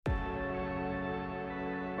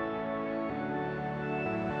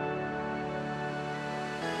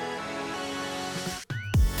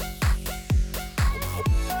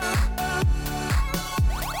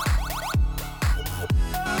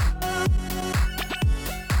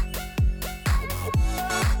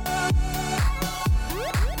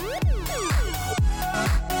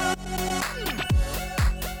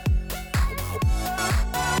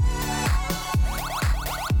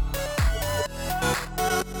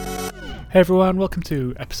Hey everyone, welcome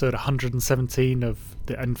to episode 117 of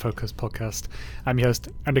the N-Focus podcast. I'm your host,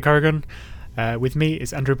 Andy Corrigan. With me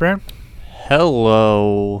is Andrew Brown.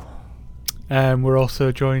 Hello. We're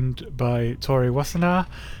also joined by Tori Wassenaar,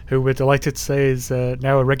 who we're delighted to say is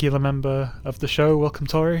now a regular member of the show. Welcome,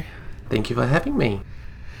 Tori. Thank you for having me.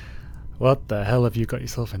 What the hell have you got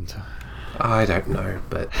yourself into? I don't know,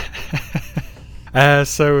 but...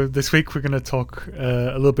 So this week we're going to talk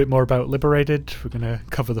a little bit more about Liberated. We're going to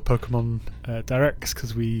cover the Pokemon Directs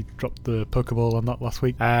because we dropped the Pokeball on that last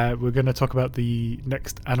week. We're going to talk about the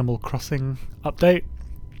next Animal Crossing update,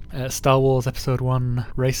 Star Wars Episode 1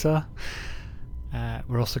 Racer.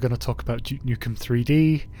 We're also going to talk about Duke Nukem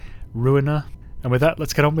 3D, Ruiner. And with that,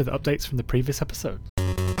 let's get on with updates from the previous episode.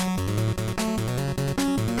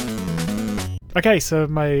 Okay, so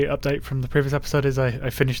my update from the previous episode is I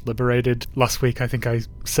finished Liberated. Last week I think I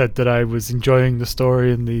said that I was enjoying the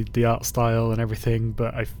story and the art style and everything,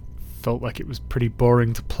 but I felt like it was pretty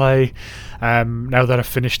boring to play. Now that I've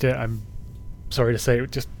finished it, I'm sorry to say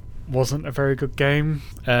it just wasn't a very good game.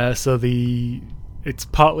 It's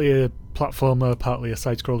partly a platformer, partly a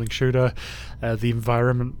side-scrolling shooter. The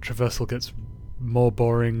environment traversal gets more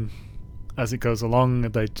boring as it goes along.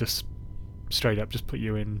 They just straight up just put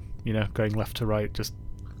you in, going left to right, just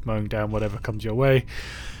mowing down whatever comes your way.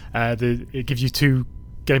 It gives you two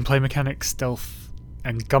gameplay mechanics, stealth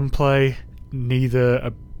and gunplay. Neither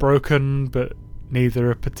are broken, but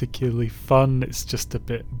neither are particularly fun. It's just a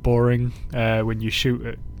bit boring. When you shoot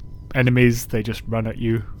at enemies, they just run at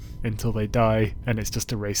you until they die, and it's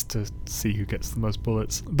just a race to see who gets the most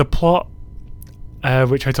bullets. The plot,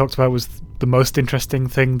 which I talked about, was the most interesting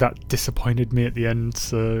thing that disappointed me at the end.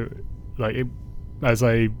 So, as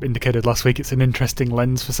I indicated last week, it's an interesting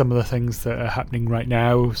lens for some of the things that are happening right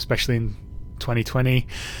now, especially in 2020,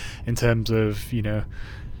 in terms of,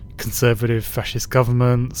 conservative fascist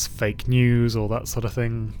governments, fake news, all that sort of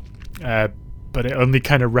thing. But it only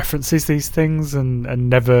kind of references these things and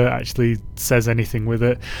never actually says anything with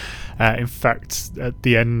it. In fact, at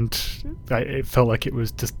the end, it felt like it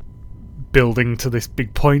was just building to this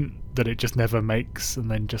big point that it just never makes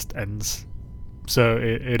and then just ends. So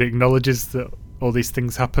it acknowledges that all these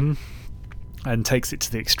things happen and takes it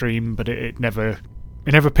to the extreme, but it never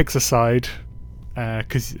picks a side,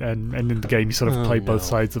 and in the game you sort of play both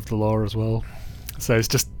sides of the law as well. So it's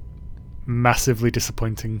just massively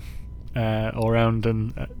disappointing all around.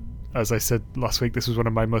 And as I said last week, this was one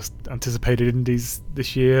of my most anticipated indies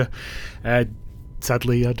this year.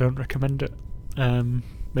 Sadly, I don't recommend it.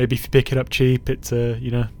 Maybe if you pick it up cheap, it's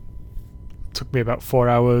took me about 4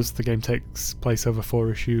 hours. The game takes place over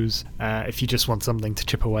 4 issues. If you just want something to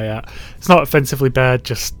chip away at, it's not offensively bad.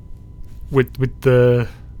 Just with the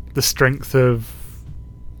strength of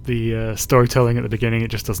the storytelling at the beginning,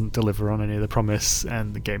 it just doesn't deliver on any of the promise,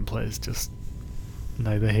 and the gameplay is just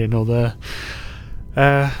neither here nor there.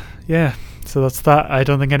 So that's that. I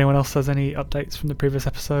don't think anyone else has any updates from the previous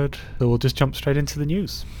episode, so we'll just jump straight into the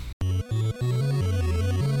news.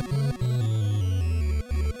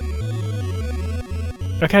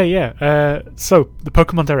 Okay, so the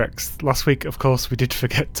Pokemon Directs. Last week, of course, we did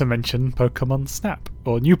forget to mention Pokemon Snap,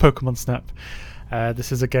 or New Pokemon Snap.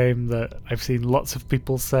 This is a game that I've seen lots of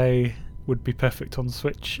people say would be perfect on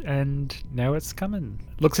Switch, and now it's coming.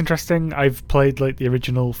 Looks interesting. I've played the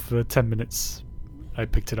original for 10 minutes. I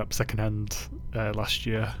picked it up secondhand last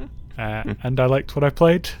year, and I liked what I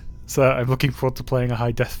played, so I'm looking forward to playing a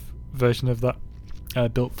high-def version of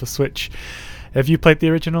that built for Switch. Have you played the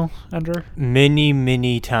original, Andrew?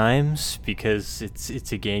 Many times, because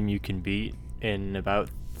it's a game you can beat in about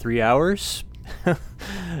 3 hours.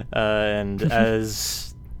 And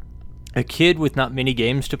as a kid with not many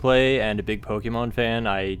games to play and a big Pokemon fan,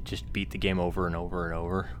 I just beat the game over and over and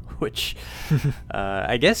over, which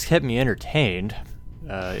I guess kept me entertained.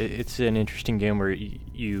 It's an interesting game where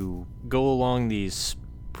you go along these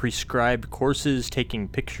prescribed courses, taking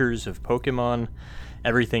pictures of Pokemon.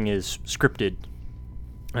 Everything is scripted,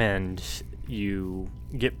 and you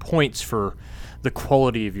get points for the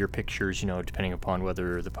quality of your pictures, depending upon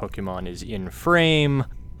whether the Pokemon is in frame,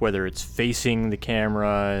 whether it's facing the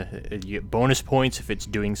camera. You get bonus points if it's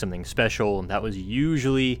doing something special, and that was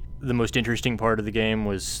usually the most interesting part of the game,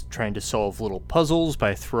 was trying to solve little puzzles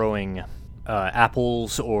by throwing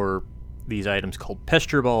apples or these items called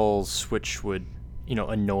Pester Balls, which would,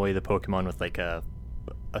 annoy the Pokemon with a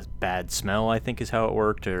bad smell, I think is how it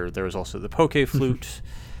worked. Or there was also the Poke Flute,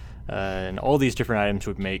 and all these different items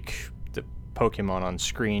would make the Pokemon on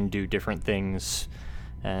screen do different things,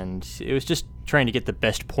 and it was just trying to get the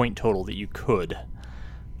best point total that you could.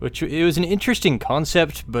 which it was an interesting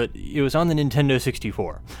concept, but it was on the Nintendo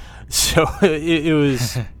 64. So it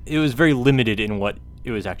was very limited in what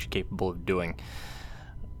it was actually capable of doing.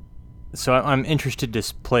 So I'm interested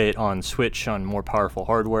to play it on Switch on more powerful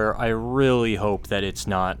hardware. I really hope that it's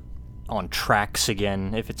not on tracks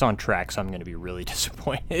again. If it's on tracks, I'm going to be really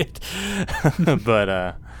disappointed.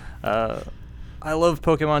 But I love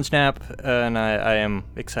Pokemon Snap, and I am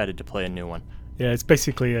excited to play a new one. Yeah, it's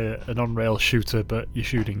basically an on-rail shooter, but you're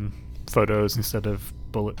shooting photos instead of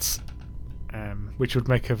bullets, which would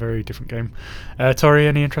make a very different game. Tori,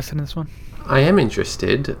 any interest in this one? I am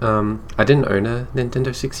interested. I didn't own a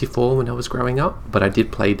Nintendo 64 when I was growing up, but I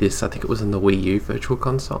did play this, I think it was on the Wii U Virtual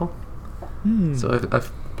Console. So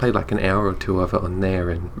I've played like an hour or two of it on there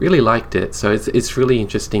and really liked it. So it's really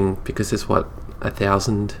interesting because there's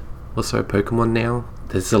 1,000 or so Pokemon now.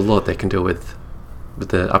 There's a lot they can do with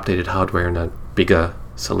the updated hardware and a bigger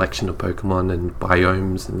selection of Pokemon and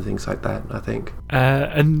biomes and things like that, I think.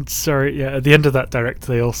 And sorry, yeah, at the end of that direct,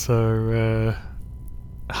 they also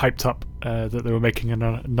hyped up that they were making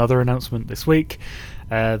another announcement this week.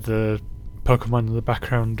 The Pokemon in the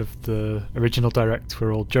background of the original direct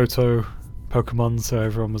were all Johto Pokemon, so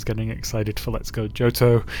everyone was getting excited for Let's Go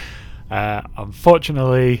Johto.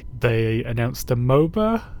 Unfortunately, they announced a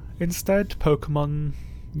MOBA instead, Pokemon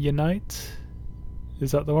Unite.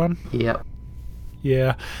 Is that the one? Yep.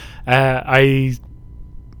 Yeah. I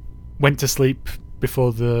went to sleep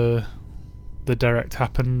before the direct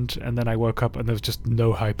happened, and then I woke up and there was just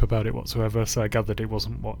no hype about it whatsoever, so I gathered it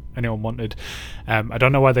wasn't what anyone wanted. I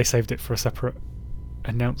don't know why they saved it for a separate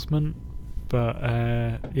announcement, but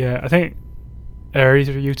yeah, I think... Are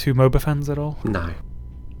either of you two MOBA fans at all? No.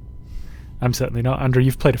 I'm certainly not. Andrew,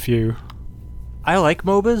 you've played a few. I like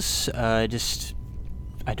MOBAs,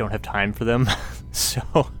 I don't have time for them, so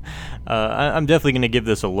I'm definitely going to give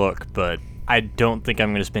this a look, but I don't think I'm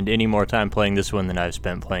going to spend any more time playing this one than I've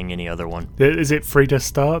spent playing any other one. Is it free to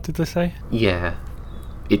start, did they say? Yeah.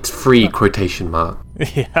 It's free, quotation mark.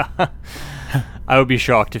 Yeah. I would be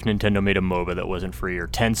shocked if Nintendo made a MOBA that wasn't free, or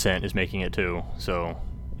Tencent is making it too, so,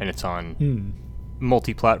 and it's on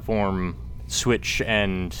multi-platform Switch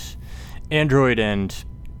and Android and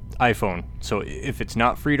iPhone. So if it's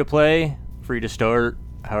not free to play, free to start,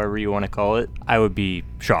 however you want to call it, I would be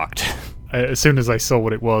shocked. As soon as I saw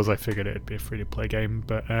what it was, I figured it'd be a free-to-play game,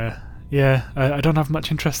 but yeah, I don't have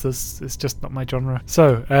much interest. It's just not my genre.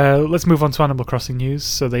 So let's move on to Animal Crossing news.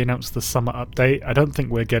 So they announced the summer update. I don't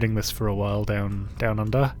think we're getting this for a while down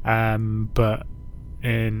under, but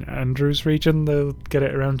in Andrew's region, they'll get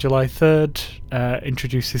it around July 3rd.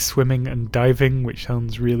 Introduces swimming and diving, which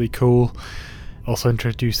sounds really cool. Also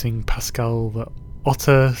introducing Pascal the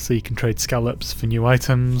otter, so you can trade scallops for new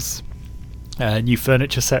items. New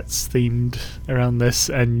furniture sets themed around this,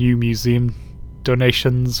 and new museum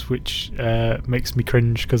donations, which makes me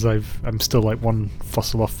cringe because I'm still like one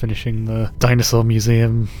fossil off finishing the dinosaur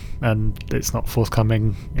museum, and it's not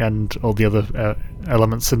forthcoming, and all the other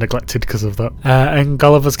elements are neglected because of that. And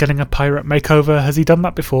Gulliver's getting a pirate makeover. Has he done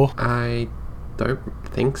that before? I don't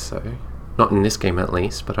think so. Not in this game at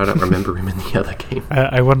least, but I don't remember him in the other game.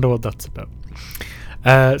 I wonder what that's about.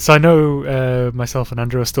 So I know myself and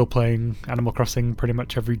Andrew are still playing Animal Crossing pretty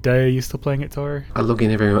much every day. Are you still playing it, Tori? I log in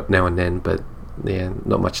every now and then, but yeah,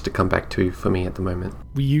 not much to come back to for me at the moment.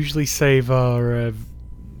 We usually save our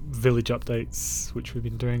village updates, which we've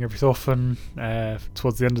been doing every so often,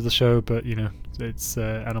 towards the end of the show, but you know, it's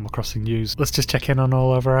Animal Crossing news. Let's just check in on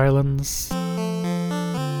all of our islands.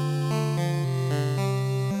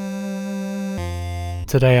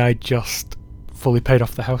 Today I just fully paid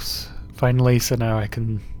off the house, finally, so now I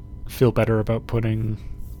can feel better about putting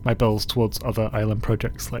my bills towards other island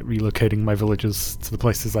projects, like relocating my villages to the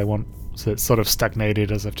places I want. So it's sort of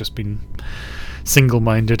stagnated as I've just been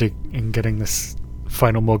single-minded in getting this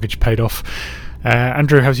final mortgage paid off.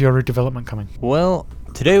 Andrew, how's your development coming? Well,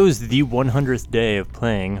 today was the 100th day of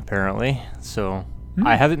playing, apparently, so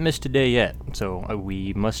I haven't missed a day yet. So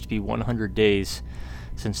we must be 100 days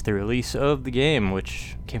since the release of the game,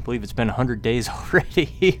 which I can't believe it's been 100 days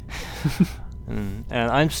already. And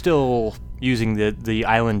I'm still using the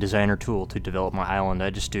island designer tool to develop my island. I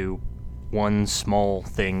just do one small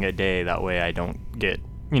thing a day, that way I don't get,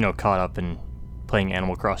 caught up in playing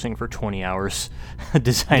Animal Crossing for 20 hours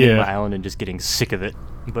designing my island and just getting sick of it.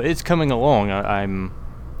 But it's coming along. I'm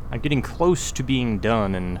getting close to being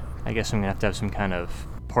done, and I guess I'm gonna have to have some kind of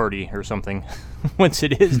party or something once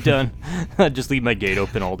it is done. Just leave my gate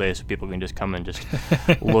open all day so people can just come and just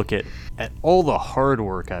look at all the hard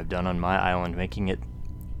work I've done on my island, making it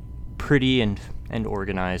pretty and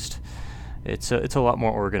organized. it's a lot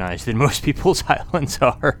more organized than most people's islands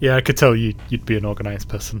are. Yeah, I could tell you'd be an organized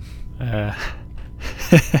person.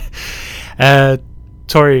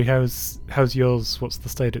 Tori, how's yours? What's the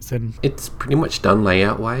state it's in? It's pretty much done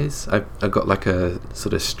layout wise. I've got like a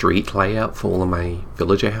sort of street layout for all of my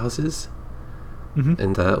villager houses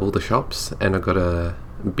and all the shops, and I've got a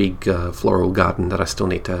big floral garden that I still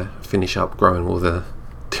need to finish up growing all the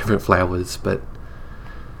different flowers. But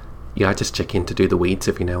yeah, I just check in to do the weeds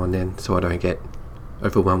every now and then, so I don't get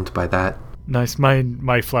overwhelmed by that. Nice.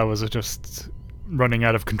 My flowers are just running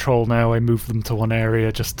out of control now. I moved them to one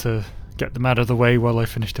area just to get them out of the way while I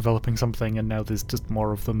finish developing something, and now there's just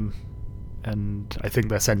more of them, and I think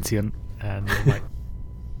they're sentient, and they might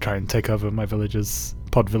try and take over my villages,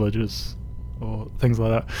 pod villages, or things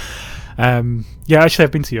like that. Yeah, actually,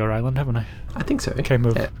 I've been to your island, haven't I? I think so. Came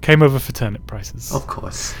over for turnip prices. Of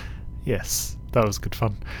course. Yes, that was good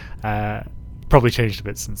fun. Probably changed a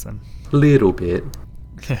bit since then. Little bit.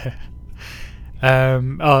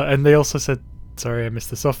 And they also said, sorry I missed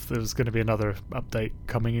this off, there was going to be another update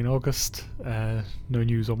coming in August. No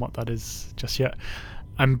news on what that is just yet.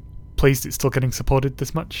 I'm pleased it's still getting supported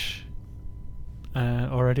this much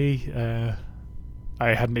already.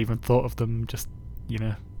 I hadn't even thought of them just,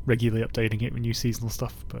 regularly updating it with new seasonal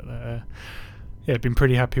stuff, but yeah, I've been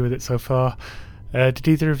pretty happy with it so far. Did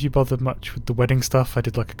either of you bother much with the wedding stuff? I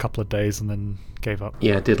did like a couple of days and then gave up.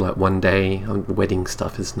 Yeah, I did like one day. Wedding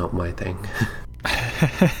stuff is not my thing.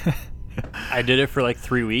 I did it for like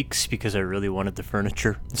 3 weeks because I really wanted the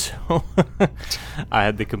furniture, so I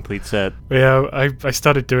had the complete set. Yeah, I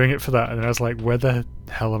started doing it for that, and I was like, where the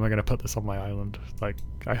hell am I going to put this on my island? Like,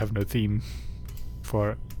 I have no theme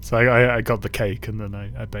for it. So I got the cake, and then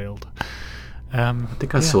I bailed. I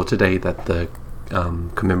think I saw today that the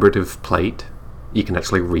commemorative plate, you can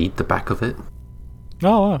actually read the back of it.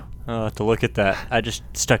 Oh, wow. I'll have to look at that. I just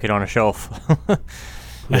stuck it on a shelf.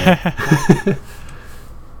 Yeah.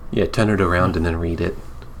 Yeah, turn it around and then read it.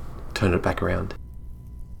 Turn it back around.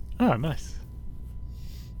 Oh, nice.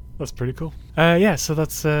 That's pretty cool. Yeah, so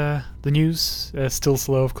that's the news. Still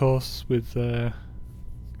slow, of course, with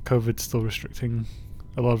COVID still restricting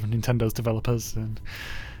a lot of Nintendo's developers. And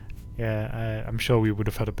yeah, I'm sure we would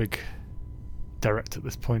have had a big direct at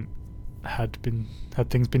this point had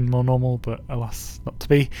things been more normal, but alas, not to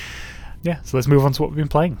be. Yeah, so let's move on to what we've been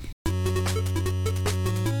playing.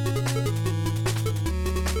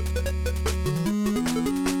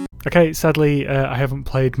 Okay, sadly, I haven't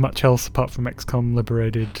played much else apart from XCOM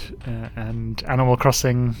Liberated and Animal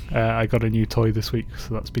Crossing. I got a new toy this week,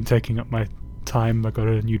 so that's been taking up my time. I got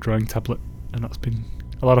a new drawing tablet, and that's been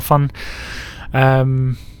a lot of fun.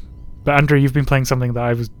 But Andrew, you've been playing something that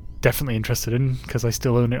I was definitely interested in, because I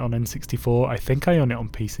still own it on N64. I think I own it on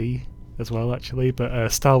PC as well, actually, but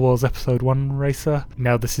Star Wars Episode 1 Racer.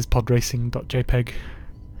 Now this is podracing.jpg.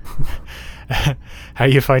 How are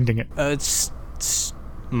you finding it? It's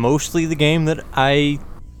mostly the game that I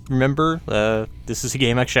remember. This is a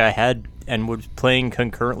game actually I had and was playing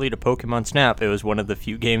concurrently to Pokemon Snap. It was one of the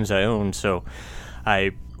few games I owned, so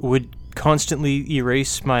I would constantly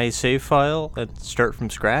erase my save file and start from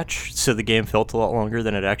scratch, so the game felt a lot longer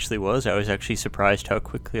than it actually was. I was actually surprised how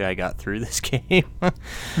quickly I got through this game.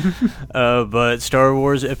 But Star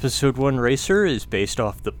Wars Episode 1 Racer is based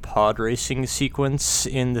off the pod racing sequence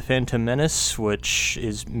in The Phantom Menace, which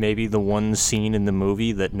is maybe the one scene in the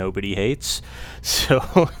movie that nobody hates.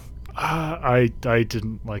 So I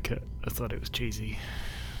didn't like it. I thought it was cheesy.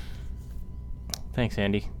 Thanks,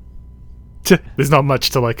 Andy. There's not much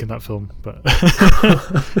to like in that film, but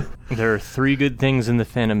there are 3 good things in The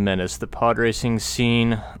Phantom Menace: the pod racing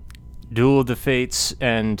scene, Duel of the Fates,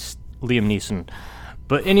 and Liam Neeson.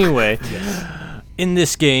 But anyway, in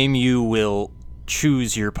this game you will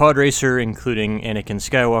choose your pod racer, including Anakin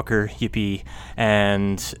Skywalker, yippee,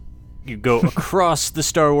 and you go across the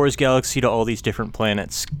Star Wars galaxy to all these different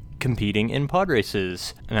planets, competing in pod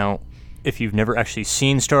races. Now, if you've never actually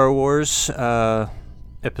seen Star Wars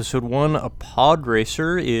Episode 1, a pod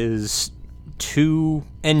racer is 2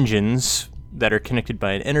 engines that are connected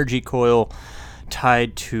by an energy coil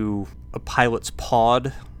tied to a pilot's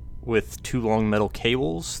pod with 2 long metal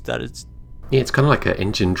cables. That is... Yeah, it's kind of like an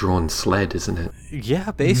engine-drawn sled, isn't it?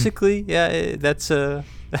 Yeah, basically. Yeah, that's I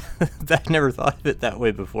never thought of it that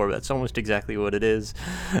way before, but that's almost exactly what it is.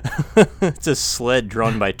 It's a sled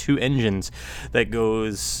drawn by 2 engines that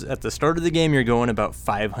goes... At the start of the game, you're going about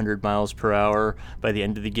 500 miles per hour. By the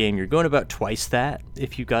end of the game, you're going about twice that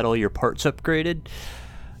if you got all your parts upgraded.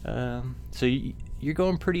 So you're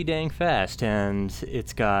going pretty dang fast, and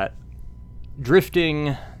it's got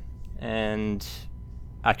drifting and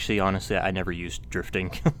Actually, honestly, I never used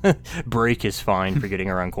drifting. Brake is fine for getting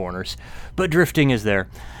around corners, but drifting is there.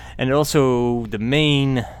 And also, the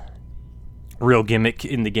main real gimmick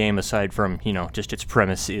in the game, aside from, just its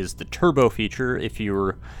premise, is the turbo feature. If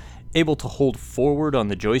you're able to hold forward on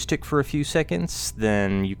the joystick for a few seconds,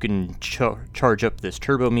 then you can charge up this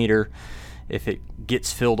turbo meter. If it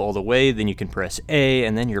gets filled all the way, then you can press A,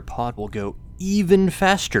 and then your pod will go even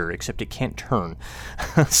faster, except it can't turn.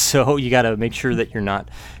 So you gotta make sure that you're not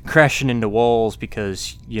crashing into walls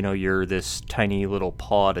because, you're this tiny little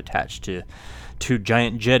pod attached to two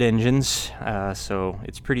giant jet engines. So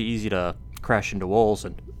it's pretty easy to crash into walls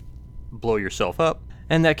and blow yourself up,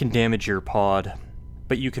 and that can damage your pod.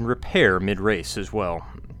 But you can repair mid-race as well,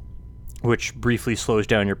 which briefly slows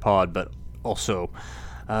down your pod, but also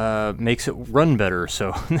makes it run better,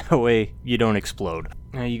 so that way you don't explode.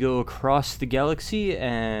 Now you go across the galaxy,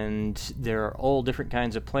 and there are all different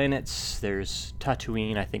kinds of planets. There's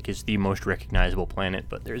Tatooine, I think, is the most recognizable planet,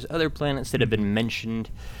 but there's other planets that have been mentioned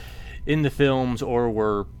in the films or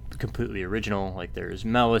were completely original. Like there's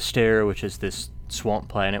Malastare, which is this swamp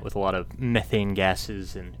planet with a lot of methane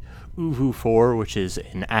gases, and Uhu 4, which is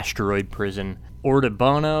an asteroid prison.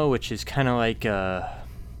 Ordabana, which is kind of like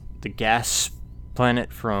the gas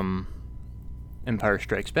planet from Empire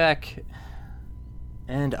Strikes Back,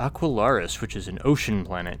 and Aqualaris, which is an ocean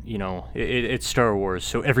planet. It's Star Wars,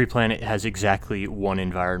 so every planet has exactly one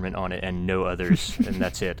environment on it and no others, and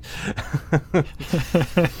that's it.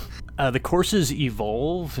 The courses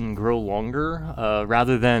evolve and grow longer,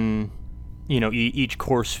 rather than, each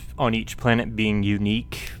course on each planet being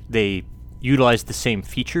unique. They utilize the same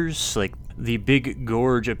features, like the Big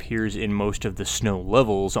Gorge appears in most of the snow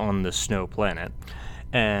levels on the snow planet.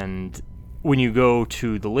 And when you go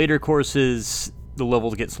to the later courses, the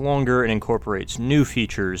level gets longer and incorporates new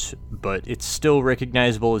features, but it's still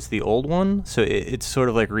recognizable as the old one, so it's sort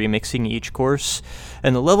of like remixing each course.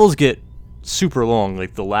 And the levels get super long,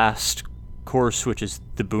 like the last course, which is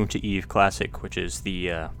the Boonta Eve Classic, which is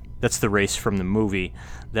that's the race from the movie.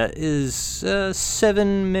 That is a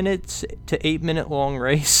 7 minutes to 8 minute long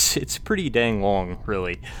race. It's pretty dang long,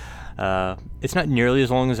 really. It's not nearly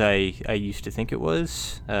as long as I used to think it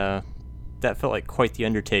was. That felt like quite the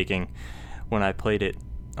undertaking when I played it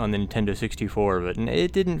on the Nintendo 64, but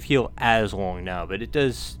it didn't feel as long now, but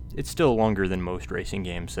it's still longer than most racing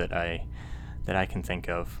games that I can think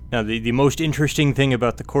of. Now, the most interesting thing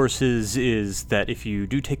about the courses is that if you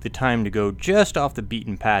do take the time to go just off the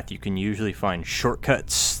beaten path, you can usually find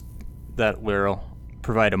shortcuts that will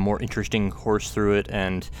provide a more interesting course through it,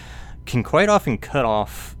 and can quite often cut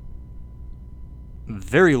off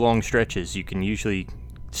very long stretches. You can usually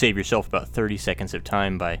save yourself about 30 seconds of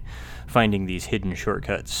time by finding these hidden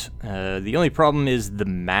shortcuts. The only problem is the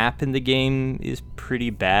map in the game is pretty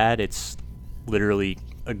bad. It's literally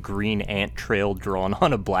a green ant trail drawn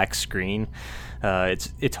on a black screen.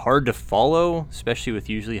 It's hard to follow, especially with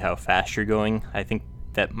usually how fast you're going. I think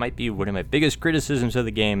that might be one of my biggest criticisms of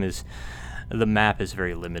the game, is the map is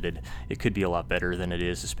very limited. It could be a lot better than it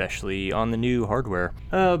is, especially on the new hardware.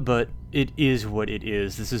 But it is what it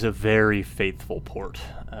is. This is a very faithful port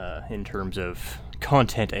in terms of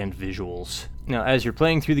content and visuals. Now, as you're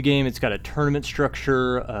playing through the game, it's got a tournament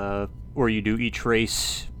structure where you do each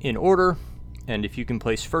race in order. And if you can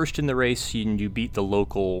place first in the race and you beat the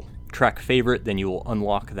local track favorite, then you will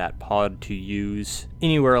unlock that pod to use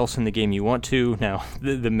anywhere else in the game you want to. Now,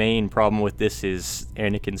 the main problem with this is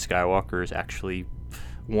Anakin Skywalker is actually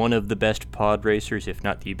one of the best pod racers, if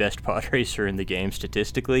not the best pod racer in the game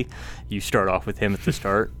statistically. You start off with him at the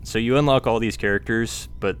start. So you unlock all these characters,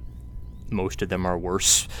 but most of them are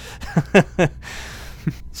worse.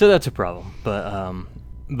 So that's a problem.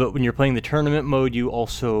 But when you're playing the tournament mode, you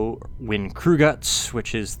also win Krugots,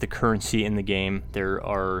 which is the currency in the game. There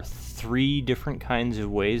are 3 different kinds of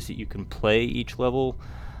ways that you can play each level.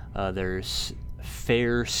 There's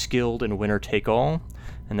fair, skilled, and winner-take-all,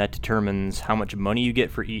 and that determines how much money you get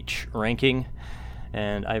for each ranking.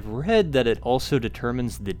 And I've read that it also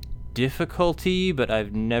determines the difficulty, but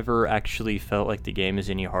I've never actually felt like the game is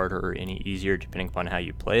any harder or any easier depending upon how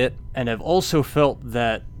you play it. And I've also felt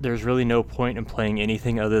that there's really no point in playing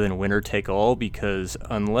anything other than winner take all, because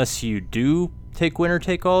unless you do take winner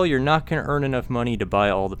take all, you're not going to earn enough money to buy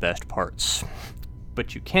all the best parts.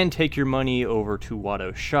 But you can take your money over to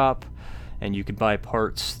Watto's shop and you can buy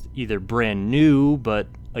parts either brand new, but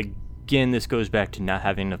again, this goes back to not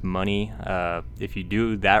having enough money. If you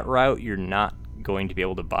do that route, you're not going to be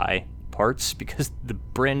able to buy parts because the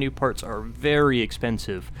brand new parts are very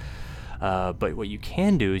expensive. But what you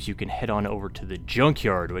can do is you can head on over to the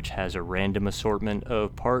junkyard, which has a random assortment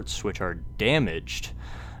of parts which are damaged.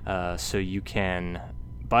 So you can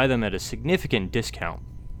buy them at a significant discount.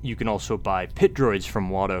 You can also buy pit droids from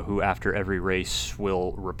Watto, who after every race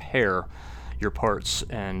will repair your parts,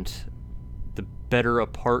 and the better a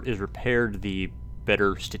part is repaired, the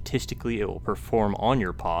better statistically it will perform on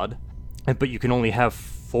your pod. But you can only have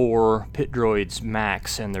 4 pit droids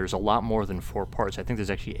max, and there's a lot more than 4 parts. I think there's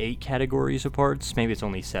actually 8 categories of parts, maybe it's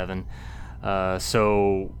only 7.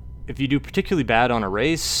 So if you do particularly bad on a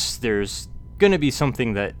race, there's going to be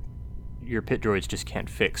something that your pit droids just can't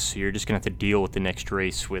fix. So you're just going to have to deal with the next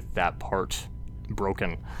race with that part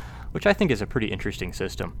broken, which I think is a pretty interesting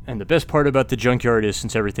system. And the best part about the junkyard is,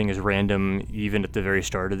 since everything is random, even at the very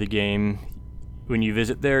start of the game, when you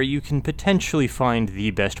visit there, you can potentially find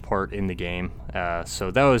the best part in the game.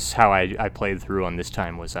 So that was how I played through on this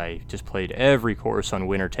time, was I just played every course on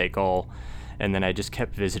winner take all, and then I just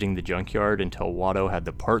kept visiting the junkyard until Watto had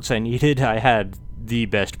the parts I needed. I had the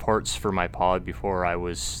best parts for my pod before I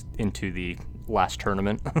was into the last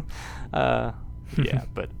tournament. Yeah,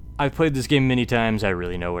 but I've played this game many times. I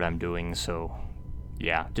really know what I'm doing, so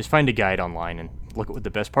yeah, just find a guide online and look at what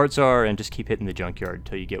the best parts are and just keep hitting the junkyard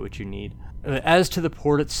until you get what you need. As to the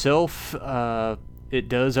port itself, it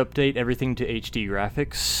does update everything to HD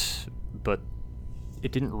graphics, but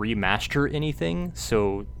it didn't remaster anything,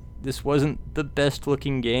 so this wasn't the best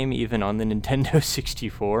looking game even on the Nintendo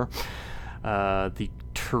 64. The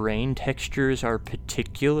terrain textures are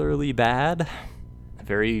particularly bad,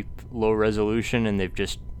 very low resolution, and they've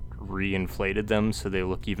just re-inflated them so they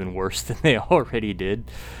look even worse than they already did.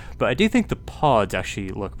 But I do think the pods actually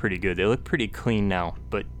look pretty good. They look pretty clean now,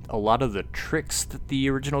 but a lot of the tricks that the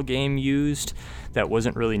original game used that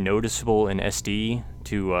wasn't really noticeable in SD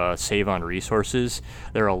to save on resources,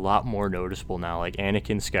 they're a lot more noticeable now. Like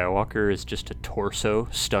Anakin Skywalker is just a torso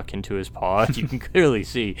stuck into his pod. You can clearly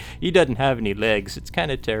see he doesn't have any legs. It's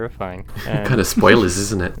kind of terrifying. Kind of spoilers,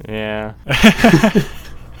 isn't it? Yeah.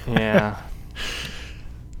 Yeah.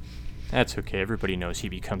 That's okay, everybody knows he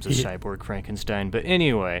becomes a cyborg Frankenstein, but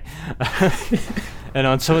anyway. And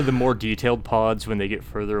on some of the more detailed pods, when they get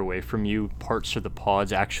further away from you, parts of the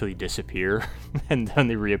pods actually disappear, and then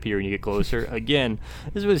they reappear when you get closer. Again,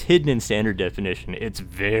 this was hidden in standard definition. It's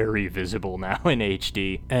very visible now in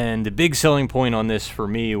HD. And the big selling point on this for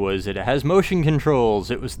me was that it has motion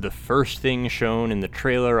controls. It was the first thing shown in the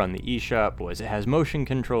trailer on the eShop, was it has motion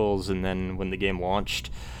controls, and then when the game launched,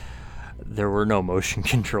 there were no motion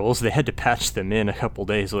controls. They had to patch them in a couple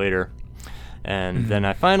days later. And then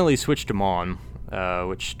I finally switched them on,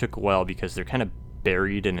 which took a while because they're kind of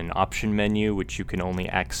buried in an option menu, which you can only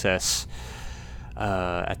access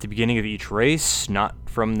at the beginning of each race, not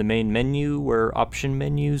from the main menu where option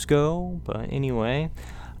menus go. But anyway,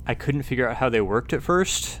 I couldn't figure out how they worked at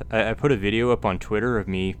first. I put a video up on Twitter of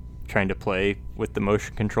me trying to play with the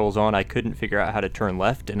motion controls on. I couldn't figure out how to turn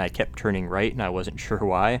left, and I kept turning right, and I wasn't sure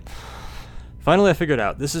why. Finally, I figured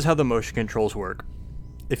out, this is how the motion controls work.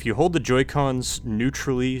 If you hold the Joy-Cons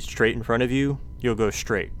neutrally straight in front of you, you'll go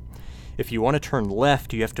straight. If you want to turn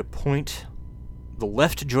left, you have to point the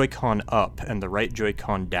left Joy-Con up and the right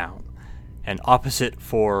Joy-Con down. And opposite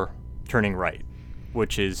for turning right,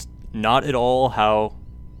 which is not at all how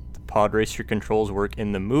the Pod Racer controls work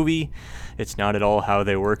in the movie. It's not at all how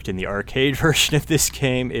they worked in the arcade version of this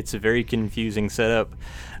game. It's a very confusing setup.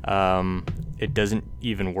 It doesn't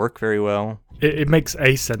even work very well. It makes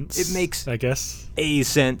a sense. It makes, I guess, a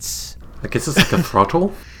sense. I guess it's like a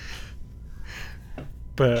throttle.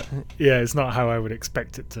 But yeah, it's not how I would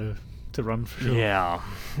expect it to run for sure. Yeah.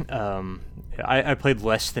 I played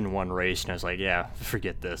less than one race, and I was like, yeah,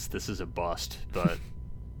 forget this. This is a bust. But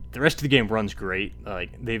the rest of the game runs great.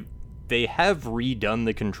 Like they have redone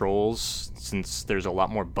the controls, since there's a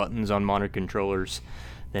lot more buttons on modern controllers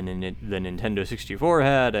than the Nintendo 64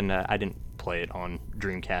 had, and I didn't play it on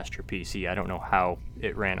Dreamcast or PC. I don't know how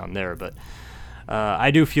it ran on there, but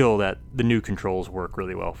I do feel that the new controls work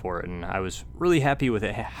really well for it, and I was really happy with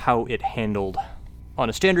it, how it handled on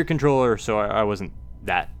a standard controller, so I wasn't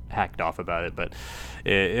that hacked off about it. But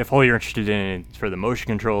if all you're interested in for the motion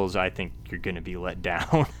controls, I think you're going to be let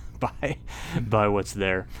down by what's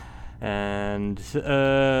there. And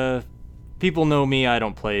people know me, I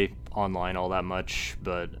don't play online all that much,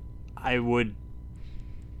 but I would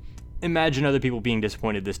imagine other people being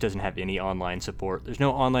disappointed this doesn't have any online support. There's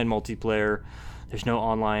no online multiplayer, there's no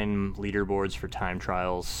online leaderboards for time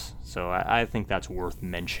trials, so I think that's worth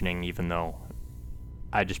mentioning. Even though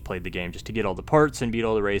I just played the game just to get all the parts and beat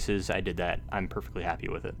all the races, I did that. I'm perfectly happy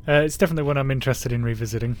with it. It's definitely one I'm interested in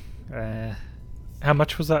revisiting. How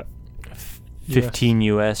much was that? 15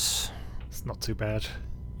 US. It's not too bad.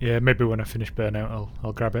 Yeah, maybe when I finish Burnout,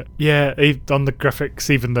 I'll grab it. Yeah, on the graphics,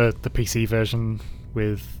 even the PC version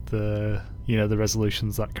with the the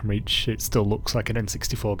resolutions that can reach, it still looks like an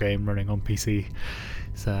N64 game running on PC.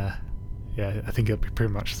 So yeah, I think it'll be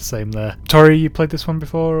pretty much the same there. Tori, you played this one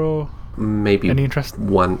before, or maybe any interest?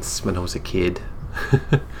 Once when I was a kid.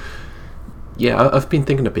 Yeah, I've been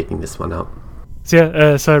thinking of picking this one up. So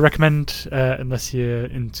yeah, so I recommend, unless you're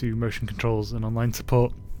into motion controls and online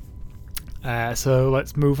support. So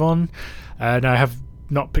let's move on. Now I have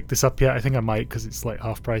not picked this up yet. I think I might because it's like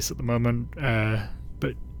half price at the moment.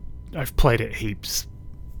 But I've played it heaps,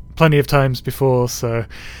 plenty of times before. So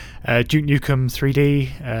Duke Nukem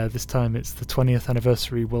 3D. This time it's the 20th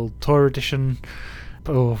anniversary World Tour edition.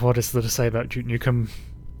 Oh, what is there to say about Duke Nukem?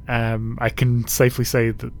 I can safely say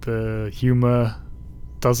that the humour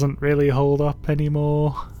doesn't really hold up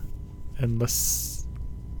anymore, unless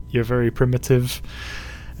you're very primitive.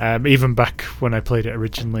 Even back when I played it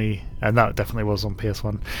originally, and that definitely was on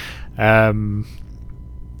PS1,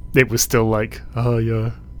 it was still like, oh,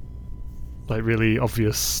 you're like really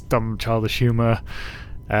obvious, dumb, childish humour.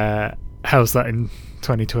 How's that in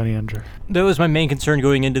 2020, Andrew? That was my main concern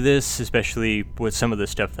going into this, especially with some of the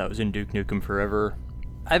stuff that was in Duke Nukem Forever.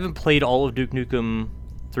 I haven't played all of Duke Nukem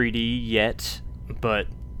 3D yet, but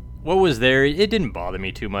what was there, it didn't bother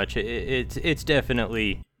me too much. It's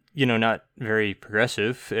definitely, not very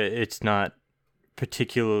progressive. It's not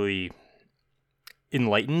particularly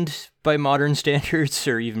enlightened by modern standards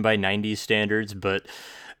or even by 90s standards, but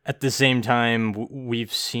at the same time,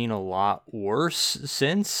 we've seen a lot worse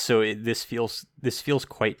since, so this feels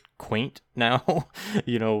quite quaint now.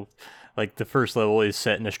 Like the first level is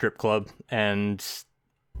set in a strip club, and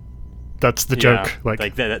that's the joke.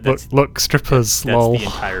 Like that's, look, strippers. That's lol. The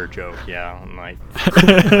entire joke. Yeah, and like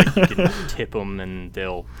you can tip them and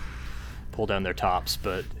they'll pull down their tops,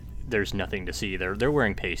 but there's nothing to see. They're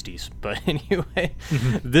wearing pasties. But anyway,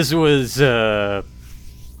 this was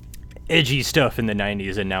edgy stuff in the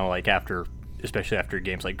 90s, and now like especially after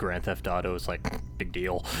games like Grand Theft Auto, it's like big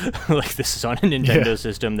deal. Like this is on a Nintendo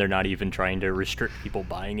system. They're not even trying to restrict people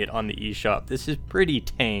buying it on the eShop. This is pretty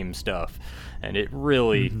tame stuff, and it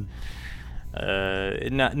really.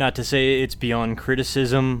 Not to say it's beyond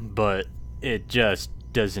criticism, but it just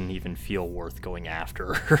doesn't even feel worth going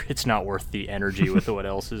after. It's not worth the energy with what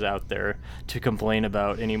else is out there to complain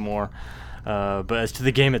about anymore. But as to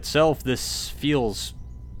the game itself, this feels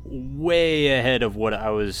way ahead of what I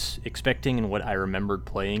was expecting and what I remembered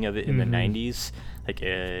playing of it in the 90s. Like,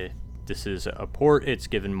 this is a port. It's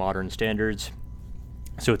given modern standards.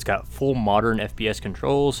 So it's got full modern FPS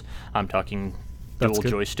controls. I'm talking dual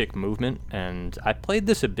joystick movement, and I played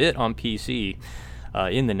this a bit on PC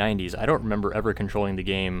in the 90s. I don't remember ever controlling the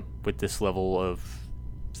game with this level of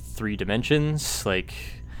 3 dimensions, like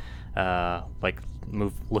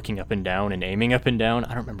looking up and down and aiming up and down. I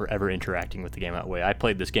don't remember ever interacting with the game that way. I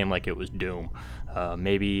played this game like it was Doom.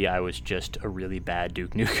 Maybe I was just a really bad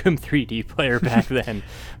Duke Nukem 3D player back then,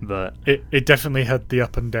 but it definitely had the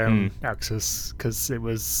up and down axis, because it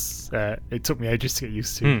was it took me ages to get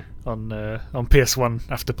used to on PS1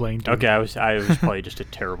 after playing Doom. Okay, I was probably just a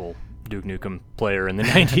terrible Duke Nukem player in the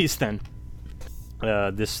 90s then.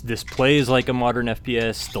 This plays like a modern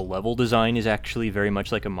FPS. The level design is actually very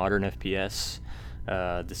much like a modern FPS.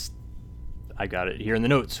 I got it here in the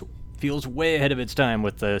notes. Feels way ahead of its time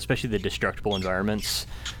with especially the destructible environments.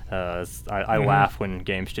 I laugh when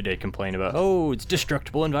games today complain about, it's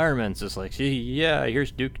destructible environments. It's like, yeah,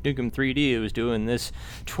 here's Duke Nukem 3D. It was doing this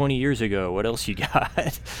 20 years ago. What else you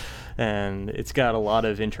got? And it's got a lot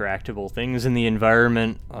of interactable things in the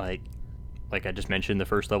environment, like I just mentioned, the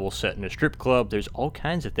first level set in a strip club. There's all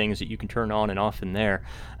kinds of things that you can turn on and off in there,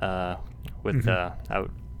 without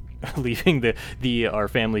leaving our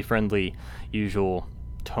family friendly usual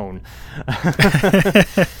tone.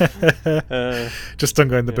 Just don't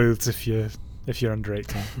go in the booths if you're under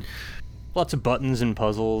 18. Lots of buttons and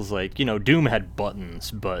puzzles. Like, Doom had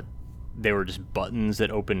buttons, but they were just buttons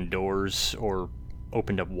that opened doors or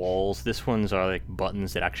opened up walls. This one's are like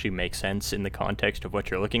buttons that actually make sense in the context of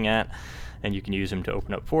what you're looking at, and you can use them to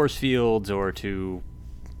open up force fields or to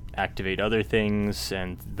activate other things,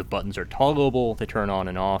 and the buttons are toggleable. They turn on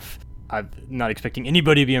and off. I'm not expecting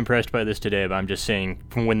anybody to be impressed by this today, but I'm just saying,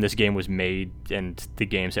 from when this game was made and the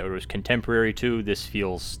games that it was contemporary to, this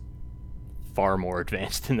feels far more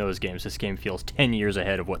advanced than those games. This game feels 10 years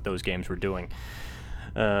ahead of what those games were doing.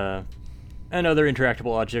 And other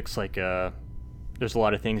interactable objects, like there's a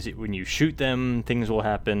lot of things that when you shoot them, things will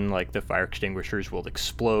happen, like the fire extinguishers will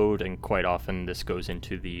explode, and quite often this goes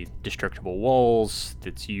into the destructible walls.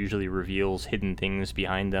 That usually reveals hidden things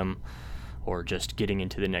behind them, or just getting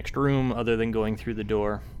into the next room other than going through the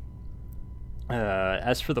door.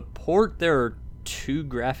 As for the port, there are 2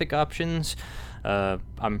 graphic options.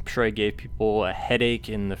 I'm sure I gave people a headache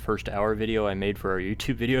in the first hour video I made for our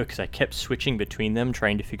YouTube video because I kept switching between them,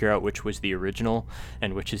 trying to figure out which was the original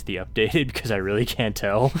and which is the updated, because I really can't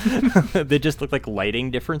tell. They just look like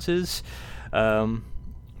lighting differences.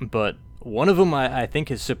 But one of them I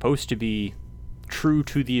think is supposed to be true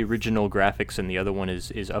to the original graphics, and the other one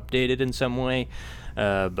is updated in some way.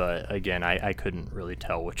 But again, I couldn't really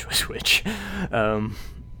tell which was which.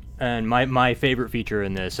 And my favorite feature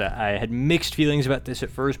in this, I had mixed feelings about this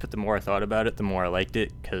at first, but the more I thought about it, the more I liked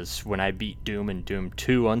it, because when I beat Doom and Doom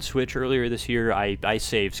 2 on Switch earlier this year, I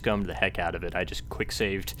save scummed the heck out of it. I just quick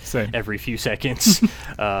saved every few seconds.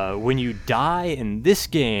 When you die in this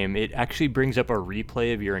game, it actually brings up a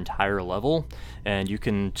replay of your entire level, and you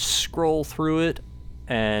can scroll through it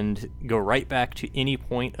and go right back to any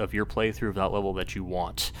point of your playthrough of that level that you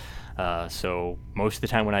want. So most of the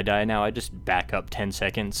time when I die now, I just back up 10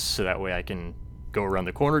 seconds so that way I can go around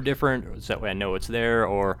the corner different, so that way I know it's there,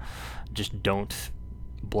 or just don't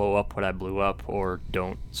blow up what I blew up, or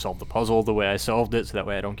don't solve the puzzle the way I solved it, so that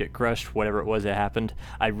way I don't get crushed, whatever it was that happened.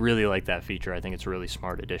 I really like that feature. I think it's a really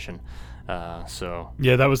smart addition. So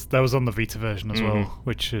yeah, that was on the Vita version as well,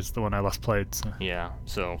 which is the one I last played. So. Yeah,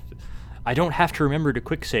 so I don't have to remember to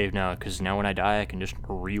quick save now, because now when I die I can just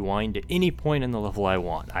rewind to any point in the level I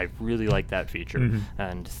want. I really like that feature.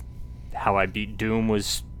 And how I beat Doom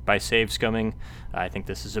was by save scumming. I think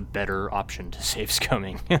this is a better option to save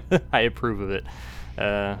scumming. I approve of it.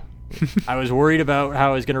 I was worried about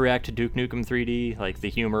how I was going to react to Duke Nukem 3D. Like, the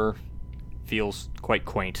humor feels quite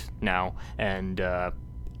quaint now, and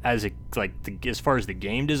as far as the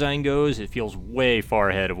game design goes, it feels way far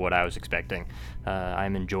ahead of what I was expecting.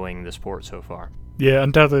 I'm enjoying this port so far. Yeah,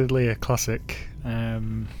 undoubtedly a classic.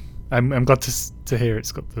 I'm glad to hear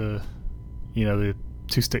it's got the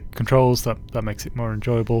two-stick controls. That makes it more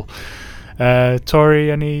enjoyable.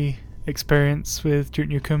 Tori, any experience with Duke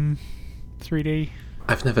Nukem 3D?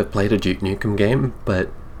 I've never played a Duke Nukem game,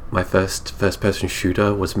 but my first-person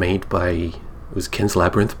shooter was made by... It was Ken's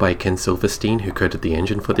Labyrinth by Ken Silverstein, who coded the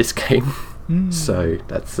engine for this game. So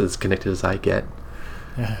that's as connected as I get.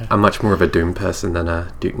 I'm much more of a Doom person than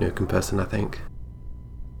a Duke Nukem person, I think.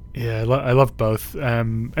 Yeah, I love both.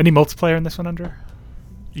 Any multiplayer in this one, Andrew?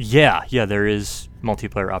 Yeah, there is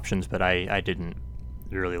multiplayer options, but I didn't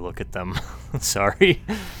really look at them. Sorry.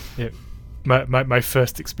 Yeah. My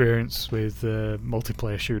first experience with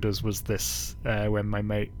multiplayer shooters was this, when my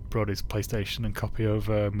mate brought his PlayStation and copy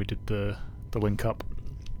over, and we did the link up,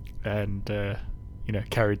 and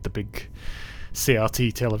carried the big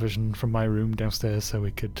CRT television from my room downstairs so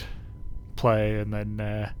we could play. And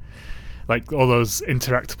then like all those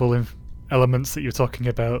interactable elements that you're talking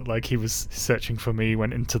about, like he was searching for me,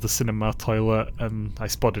 went into the cinema toilet, and I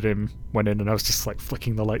spotted him, went in, and I was just like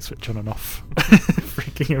flicking the light switch on and off,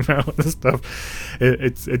 freaking him out and stuff.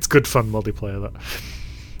 It's good fun multiplayer,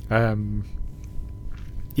 that.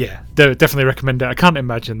 Yeah, definitely recommend it. I can't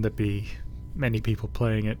imagine there'd be many people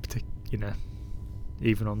playing it,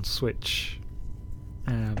 even on Switch.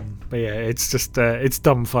 But yeah, it's just it's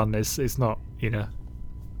dumb fun. It's not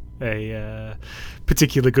a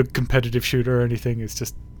particularly good competitive shooter or anything. It's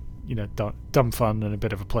just dumb fun and a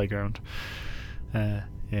bit of a playground.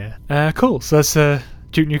 Yeah. Cool. So that's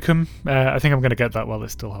Duke Nukem. I think I'm going to get that while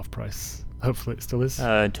it's still half price. Hopefully it still is.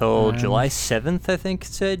 Until July 7th, I think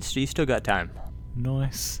it said. So you still got time.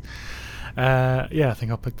 Nice. Yeah, I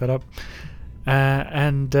think I'll pick that up.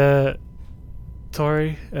 And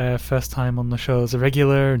Tori, first time on the show as a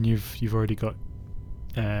regular, and you've already got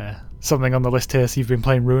something on the list here. So you've been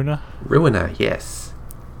playing Ruiner. Ruiner, yes.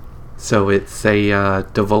 So it's a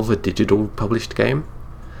Devolver Digital published game,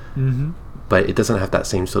 but it doesn't have that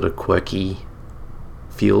same sort of quirky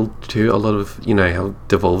feel to a lot of how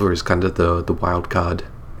Devolver is kind of the wild card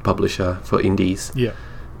publisher for indies.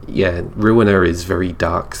 Yeah, Ruiner is very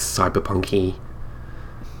dark, cyberpunky.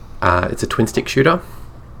 It's a twin-stick shooter.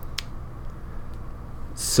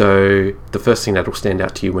 So the first thing that'll stand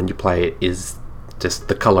out to you when you play it is just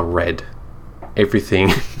the color red.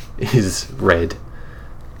 Everything is red.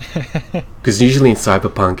 Because usually in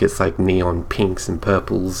cyberpunk it's like neon pinks and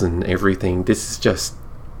purples and everything. This is just...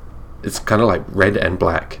 It's kind of like red and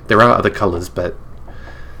black. There are other colors, but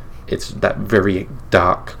it's that very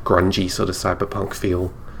dark, grungy sort of cyberpunk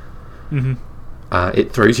feel.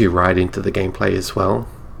 It throws you right into the gameplay as well.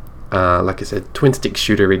 Like I said, twin stick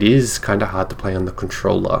shooter, it is kind of hard to play on the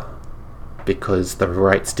controller because the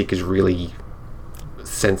right stick is really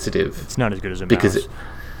sensitive. It's not as good as a mouse.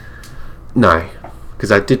 No,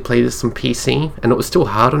 because I did play this on PC and it was still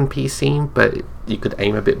hard on PC, but you could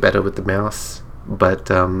aim a bit better with the mouse. But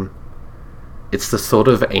it's the sort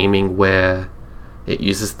of aiming where it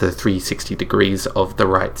uses the 360 degrees of the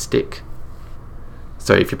right stick.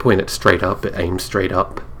 So if you point it straight up, it aims straight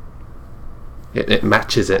up. It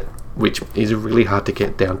matches it, which is really hard to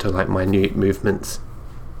get down to like minute movements.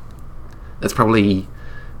 That's probably,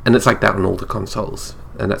 and it's like that on all the consoles,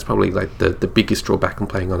 and that's probably like the biggest drawback on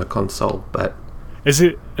playing on a console. But is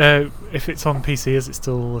it if it's on PC, is it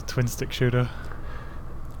still a twin stick shooter?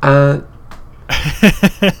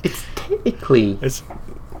 It's technically is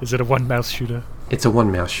it a one mouse shooter? It's a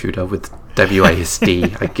one mouse shooter with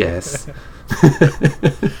WASD, I guess.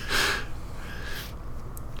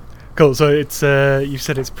 Cool. So it's you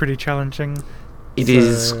said it's pretty challenging. It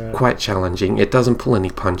is quite challenging. It doesn't pull any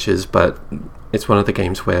punches, but it's one of the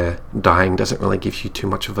games where dying doesn't really give you too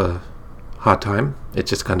much of a hard time. It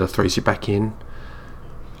just kind of throws you back in.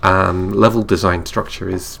 Level design structure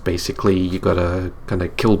is basically you got a kind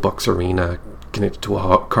of kill box arena connected to a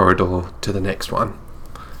hot corridor to the next one.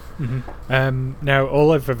 Mm-hmm. Now,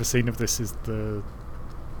 all I've ever seen of this is the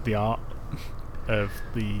art of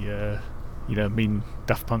the mean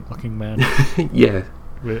Daft Punk looking man. Yeah.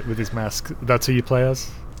 With his mask. That's who you play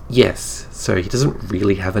as? Yes. So he doesn't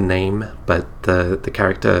really have a name, but the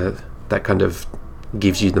character that kind of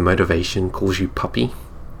gives you the motivation calls you Puppy.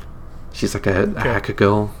 She's like a hacker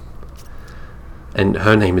girl. And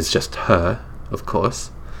her name is just Her, of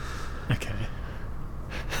course. Okay.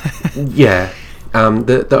 Yeah.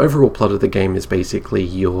 The overall plot of the game is basically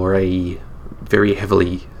you're a very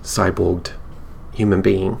heavily cyborged human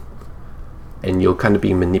being, and you're kind of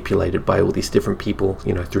being manipulated by all these different people,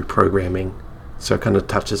 through programming. So it kind of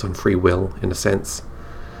touches on free will in a sense.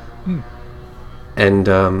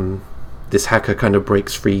 And this hacker kind of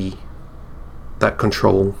breaks free that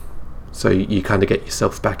control. So you kind of get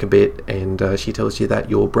yourself back a bit, and she tells you that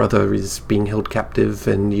your brother is being held captive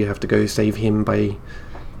and you have to go save him by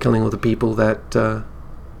killing all the people that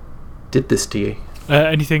did this to you.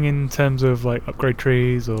 Anything in terms of like upgrade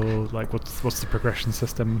trees, or like what's the progression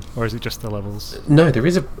system, or is it just the levels? No, there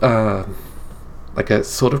is a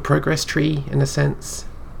sort of progress tree in a sense.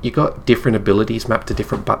 You got different abilities mapped to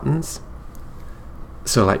different buttons.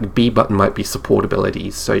 So like B button might be support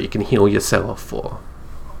abilities, so you can heal yourself, or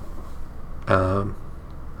I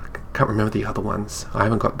can't remember the other ones. I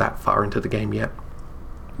haven't got that far into the game yet.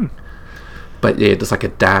 But yeah, there's like a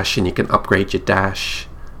dash, and you can upgrade your dash,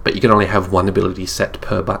 but you can only have one ability set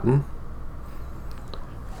per button.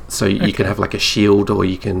 So you can have like a shield, or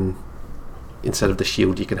you can, instead of the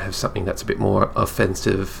shield, you can have something that's a bit more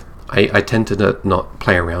offensive. I tend to not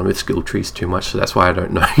play around with skill trees too much, so that's why I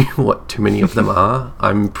don't know what too many of them are.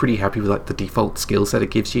 I'm pretty happy with like the default skills that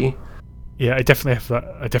it gives you. Yeah, I definitely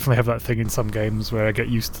have that thing in some games where I get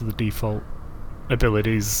used to the default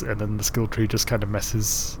abilities, and then the skill tree just kind of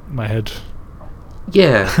messes my head.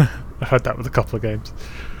 Yeah. I've had that with a couple of games.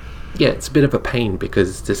 Yeah, it's a bit of a pain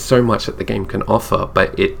because there's so much that the game can offer,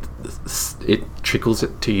 but it trickles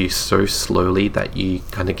it to you so slowly that you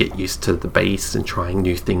kind of get used to the base, and trying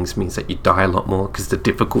new things means that you die a lot more because the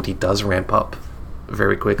difficulty does ramp up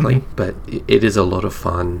very quickly. But it is a lot of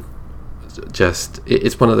fun.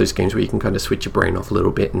 It's one of those games where you can kind of switch your brain off a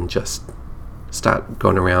little bit and just start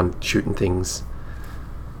going around shooting things.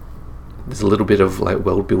 There's a little bit of like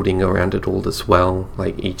world building around it all as well.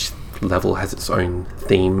 Like each level has its own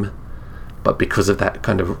theme, but because of that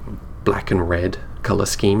kind of black and red color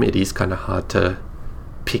scheme, it is kind of hard to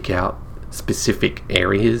pick out specific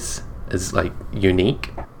areas as like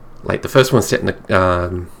unique. Like the first one's set in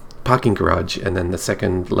a parking garage, and then the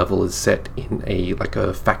second level is set in a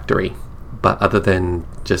factory. But other than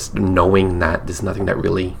just knowing that, there's nothing that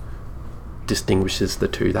really distinguishes the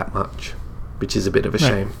two that much, which is a bit of a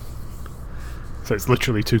shame. So it's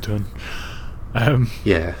literally two-turn.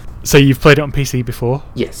 Yeah. So you've played it on PC before?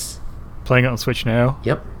 Yes. Playing it on Switch now?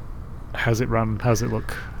 Yep. How's it run? How's it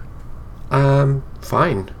look?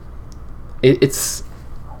 Fine. It's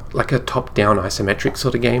like a top-down isometric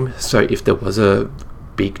sort of game, so if there was a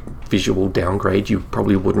big visual downgrade, you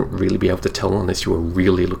probably wouldn't really be able to tell unless you were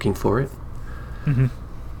really looking for it.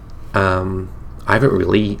 I haven't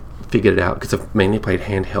really figured it out because I've mainly played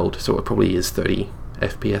handheld, so it probably is 30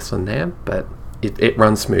 FPS on there, but it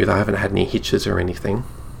runs smooth. I haven't had any hitches or anything.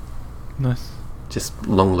 Nice. Just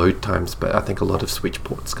long load times, but I think a lot of Switch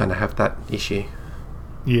ports kind of have that issue.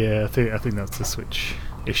 Yeah, I think that's a Switch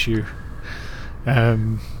issue.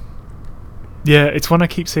 Yeah, it's one I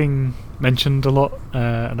keep seeing mentioned a lot,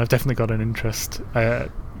 and I've definitely got an interest.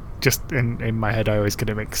 Just in my head, I always get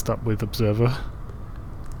it mixed up with Observer.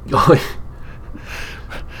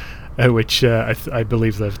 Which I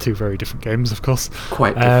believe they're two very different games, of course.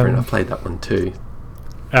 Quite different. I played that one too.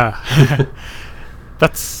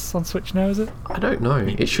 That's on Switch now, is it? I don't know.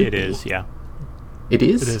 It should be. It is, yeah. It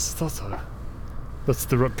is? It is. Thought so. That's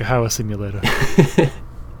the Rutger Hauer simulator.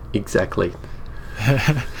 Exactly.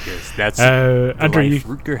 Yes, that's the Andrew, life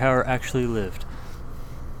Rutger Hauer actually lived.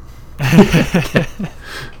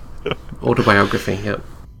 Autobiography, yep.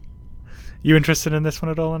 You interested in this one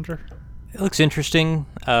at all, Andrew? It looks interesting.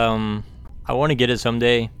 I want to get it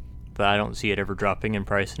someday, but I don't see it ever dropping in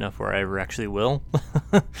price enough where I ever actually will.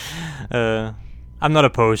 I'm not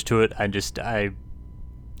opposed to it. I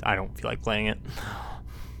don't feel like playing it.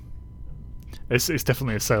 It's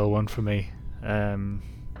definitely a sale one for me.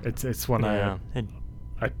 It's one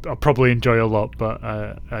I'll probably enjoy a lot, but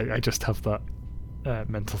I just have that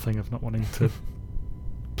mental thing of not wanting to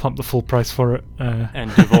plump the full price for it. And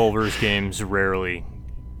Devolver's games rarely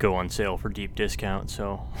go on sale for deep discount,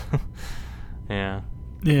 so yeah.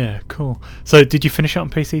 Yeah, cool. So did you finish it on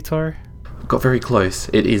PC, Tori? Got very close.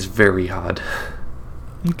 It is very hard.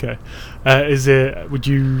 Okay. Would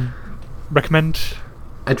you recommend?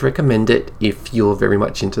 I'd recommend it if you're very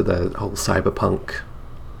much into the whole cyberpunk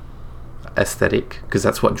aesthetic, because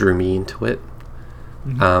that's what drew me into it.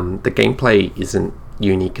 Mm-hmm. The gameplay isn't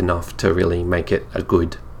unique enough to really make it a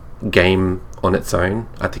good game on its own.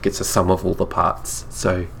 I think it's a sum of all the parts.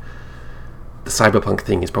 So the cyberpunk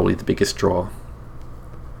thing is probably the biggest draw.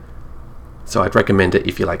 So I'd recommend it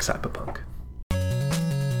if you like cyberpunk.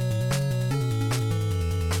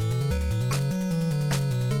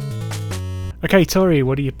 Okay, Tori,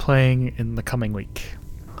 what are you playing in the coming week?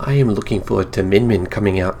 I am looking forward to Min Min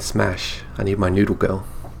coming out Smash. I need my Noodle Girl.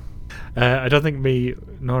 I don't think me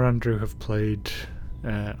nor Andrew have played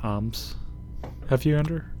ARMS. Have you,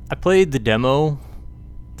 Andrew? I played the demo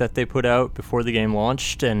that they put out before the game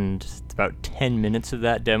launched, and about 10 minutes of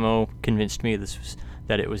that demo convinced me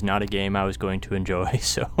that it was not a game I was going to enjoy,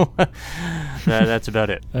 so that's about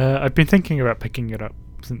it. I've been thinking about picking it up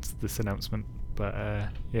since this announcement, but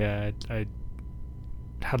yeah, I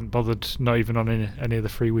hadn't bothered, not even on any of the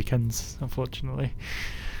free weekends, unfortunately.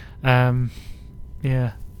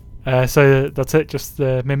 Yeah. So that's it, just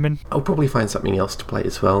the Min Min? I'll probably find something else to play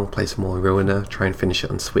as well. Play some more Ruiner, try and finish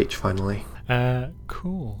it on Switch finally.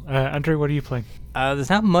 Cool. Andrew, what are you playing? There's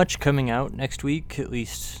not much coming out next week, at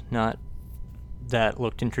least not that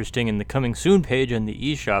looked interesting in the coming soon page on the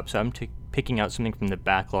eShop, so I'm picking out something from the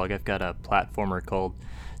backlog. I've got a platformer called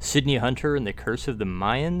Sydney Hunter and the Curse of the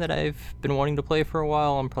Mayan that I've been wanting to play for a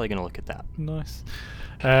while. I'm probably going to look at that. Nice.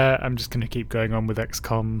 I'm just going to keep going on with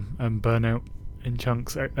XCOM and Burnout in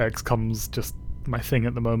chunks. XCOM's just my thing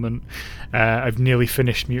at the moment. I've nearly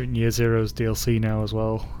finished Mutant Year Zero's DLC now as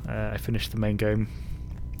well. I finished the main game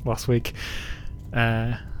last week.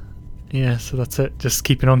 Yeah, so that's it. Just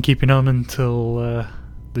keeping on until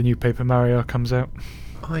the new Paper Mario comes out.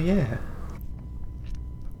 Oh yeah.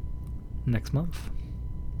 Next month.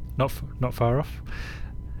 Not far off.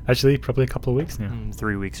 Actually, probably a couple of weeks now.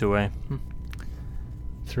 3 weeks away.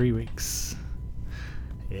 3 weeks.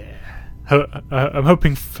 Yeah. I'm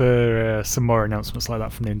hoping for some more announcements like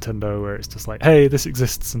that from Nintendo, where it's just like, hey, this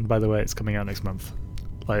exists, and by the way, it's coming out next month.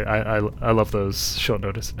 Like, I love those short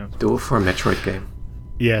notice announcements. Do it for a Metroid game.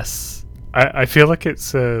 Yes. I feel like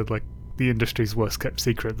it's like the industry's worst kept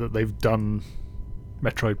secret that they've done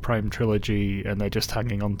Metroid Prime Trilogy and they're just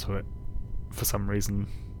hanging on to it for some reason.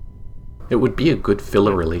 It would be a good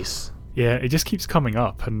filler release. Yeah, it just keeps coming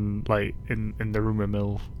up, and like in the rumor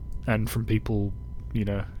mill, and from people, you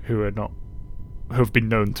know, who have been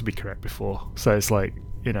known to be correct before. So it's like,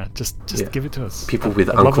 you know, just give it to us. People with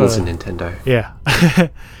uncles in Nintendo. Yeah.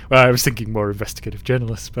 Well, I was thinking more investigative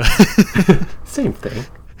journalists, but same thing.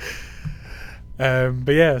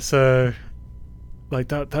 But yeah, so like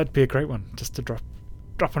that'd be a great one, just to drop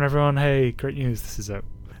on everyone. Hey, great news! This is out.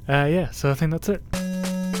 Yeah, so I think that's it.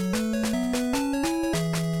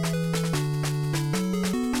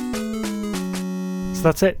 So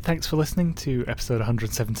that's it. Thanks for listening to episode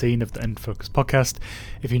 117 of the End Focus podcast.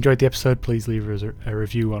 If you enjoyed the episode, please leave a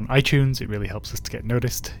review on iTunes. It really helps us to get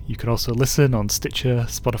noticed. You can also listen on Stitcher,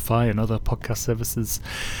 Spotify, and other podcast services.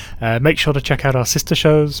 Make sure to check out our sister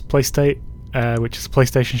shows, PlayState, which is a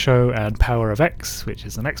PlayStation show, and Power of X, which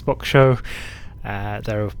is an Xbox show.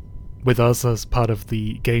 They're with us as part of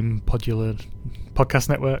the Game Podular podcast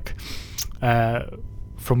network,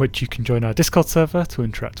 from which you can join our Discord server to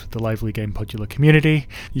interact with the lively Game Podular community.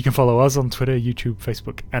 You can follow us on Twitter, YouTube,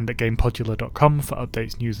 Facebook, and at GamePodular.com for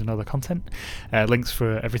updates, news, and other content. Links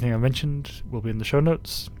for everything I mentioned will be in the show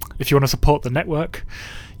notes. If you want to support the network,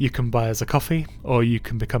 you can buy us a coffee, or you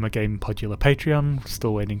can become a Game Podular Patreon.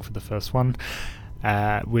 Still waiting for the first one.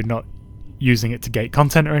 We're not using it to gate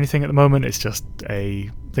content or anything at the moment. It's just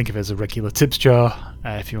think of it as a regular tips jar.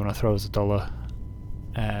 If you want to throw us $1,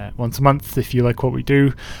 once a month. If you like what we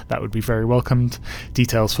do, that would be very welcomed.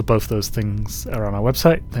 Details for both those things are on our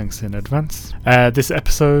website. Thanks in advance. This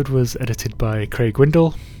episode was edited by Craig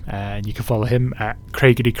Windle, and you can follow him at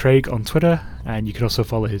CraigIdyCraig on Twitter, and you can also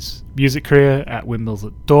follow his music career at Windmills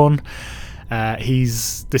at Dawn.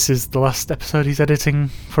 This is the last episode he's editing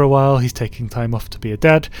for a while. He's taking time off to be a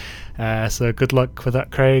dad, so good luck with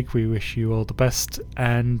that, Craig. We wish you all the best,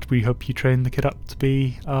 and we hope you train the kid up to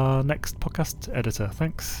be our next podcast editor.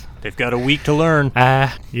 Thanks. They've got a week to learn.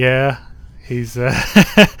 Yeah, he's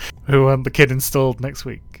we want the kid installed next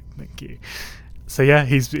week. Thank you. So yeah,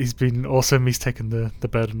 he's been awesome. He's taken the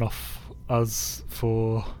burden off us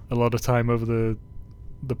for a lot of time over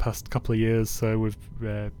the past couple of years, so we've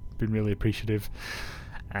been really appreciative,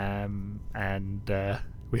 and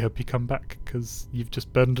we hope you come back, because you've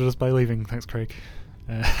just burdened us by leaving. Thanks, Craig.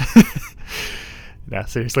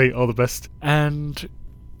 Seriously, all the best. And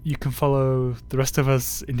you can follow the rest of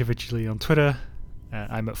us individually on Twitter.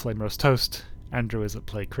 I'm at Flame Roast Toast, Andrew is at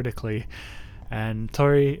Play Critically, and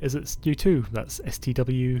Tori is at Stew2. That's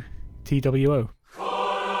STWTWO.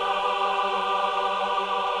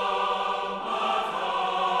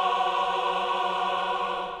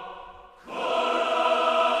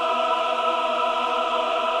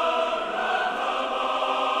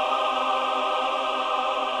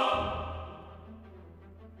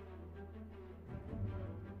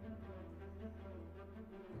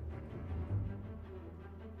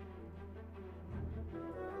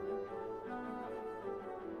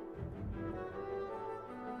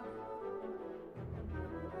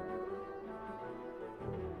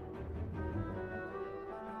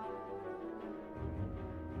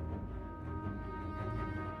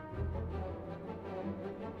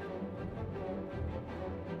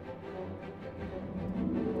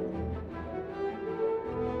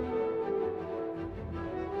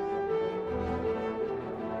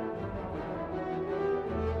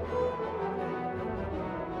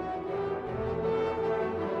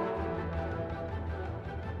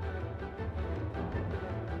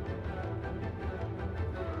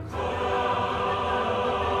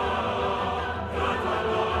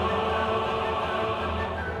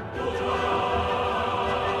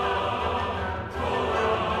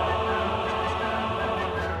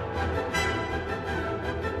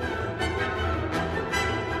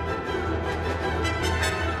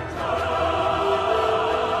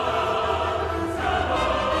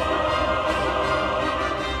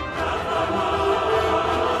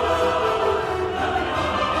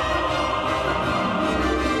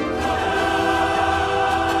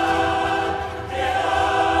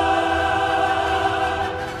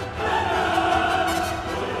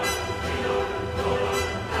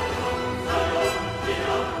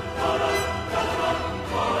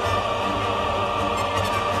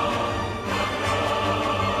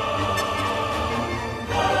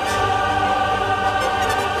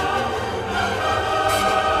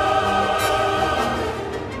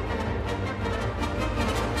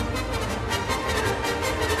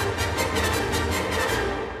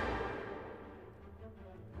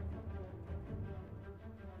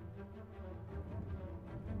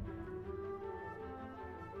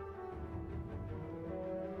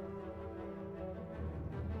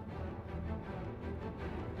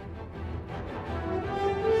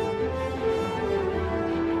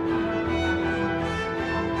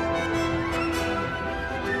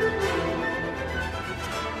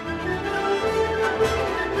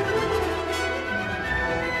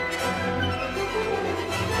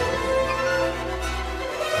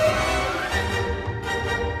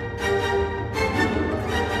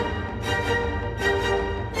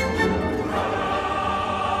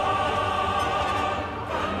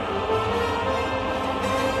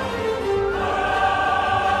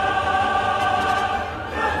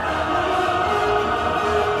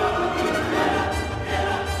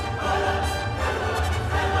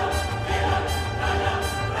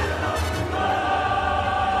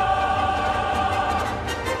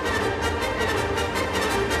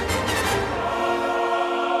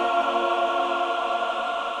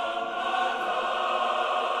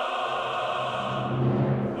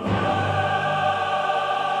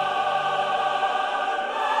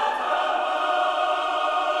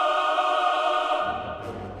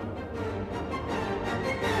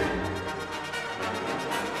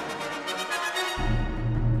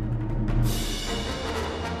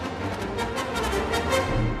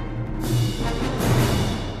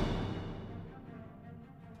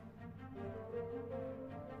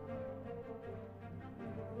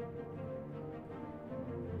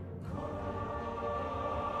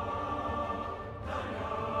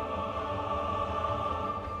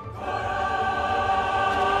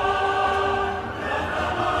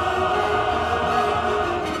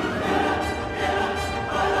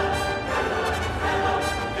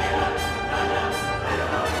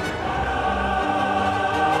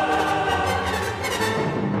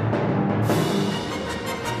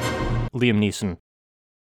 Liam Neeson.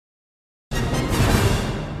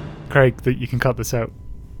 Craig, that you can cut this out.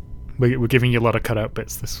 We're giving you a lot of cut-out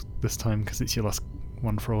bits this time because it's your last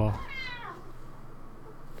one for a while.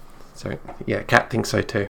 So, yeah, Kat thinks so too.